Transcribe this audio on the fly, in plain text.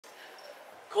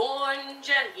Corn,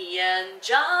 Jenny, and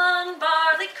John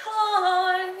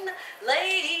Barleycorn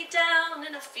lay down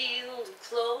in a field of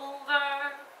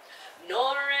clover,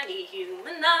 nor any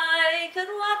human eye could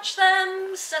watch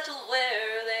them settle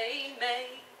where they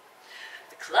may.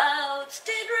 The clouds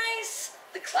did race,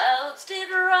 the clouds did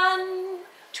run,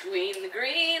 between the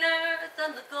green earth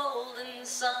and the golden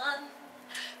sun,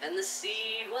 and the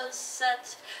seed was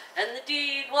set, and the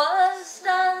deed was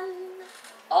done,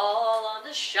 all on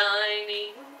a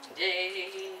shining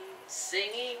day,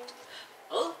 singing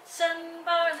oats and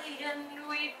barley and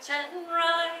wheat and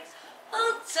rye,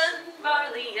 oats and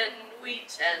barley and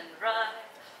wheat and rye,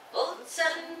 oats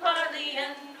and barley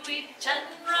and wheat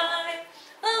and rye,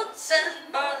 oats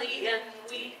and barley and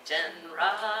wheat and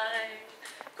rye.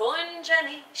 Corn,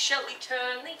 Jenny, shall we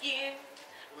turn the year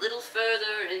a little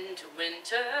further into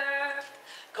winter?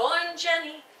 Corn,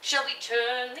 Jenny, shall we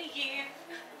turn the year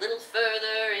a little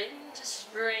further into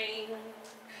spring?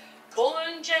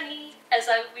 Corn, Jenny, as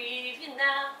I weave you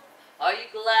now, are you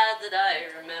glad that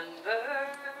I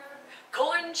remember?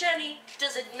 Corn, Jenny,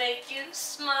 does it make you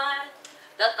smile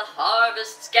that the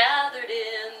harvest's gathered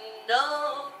in?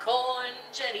 No, Corn,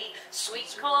 Jenny,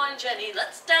 sweet Corn, Jenny,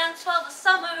 let's dance while the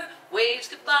summer waves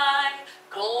goodbye.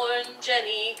 Corn,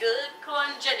 Jenny, good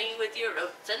Corn, Jenny, with your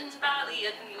oats and barley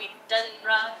and wheat and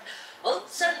rye.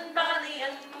 Oats and barley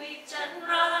and wheat and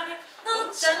rye,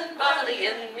 oats and barley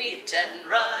and wheat and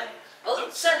rye,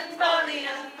 oats and barley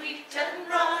and wheat and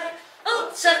rye,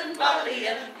 oats and barley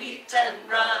and wheat and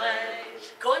rye.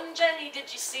 Corn, Jenny,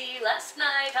 did you see last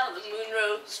night how the moon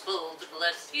rose full to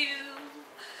bless you?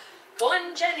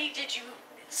 Corn, Jenny, did you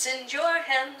singe your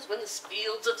hands when the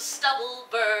fields of stubble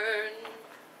burn?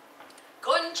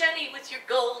 Corn, Jenny, with your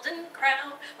golden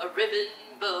crown, a ribbon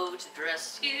bow to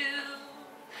dress you.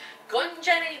 Corn,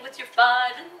 Jenny, with your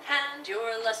five in hand,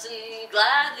 your lesson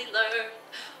gladly learned.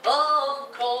 Oh,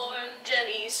 Corn,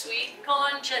 Jenny, sweet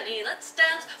Corn, Jenny, let's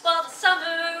dance while the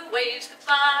summer waves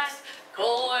goodbye.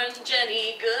 Corn,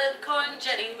 Jenny, good Corn,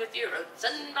 Jenny, with your oats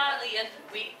and barley and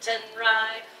wheat and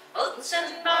rye. Oats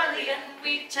and barley and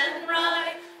wheat and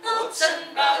rye, oats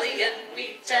and barley and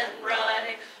wheat and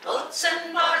rye, oats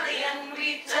and barley and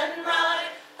wheat and rye,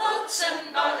 oats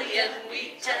and barley and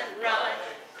wheat and rye.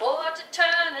 For to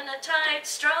turn in a tight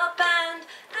straw band,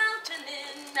 out and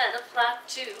in and a flat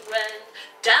to end.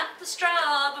 Damp the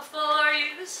straw before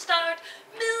you start,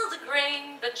 mill the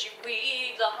grain, but you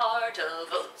weave the heart of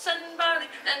oats and barley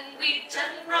and wheat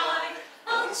and rye.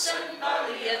 Oats and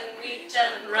barley and wheat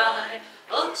and rye,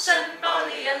 oats and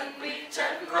barley and wheat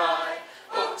and rye,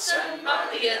 oats and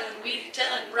barley and wheat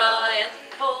and rye.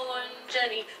 And Corn,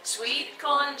 Jenny, sweet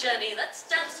Corn, Jenny, let's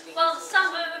dance while the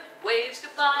summer waves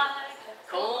goodbye.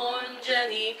 Corn,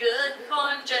 Jenny, good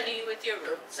Corn, Jenny, with your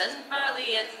oats and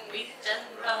barley and wheat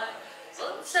and rye.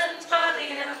 Oats and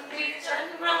barley and wheat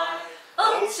and rye,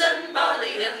 oats and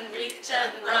barley and wheat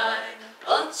and rye,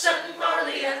 oats and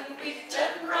barley and wheat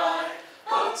and rye,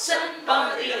 oats and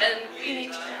barley and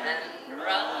wheat and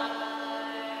rye.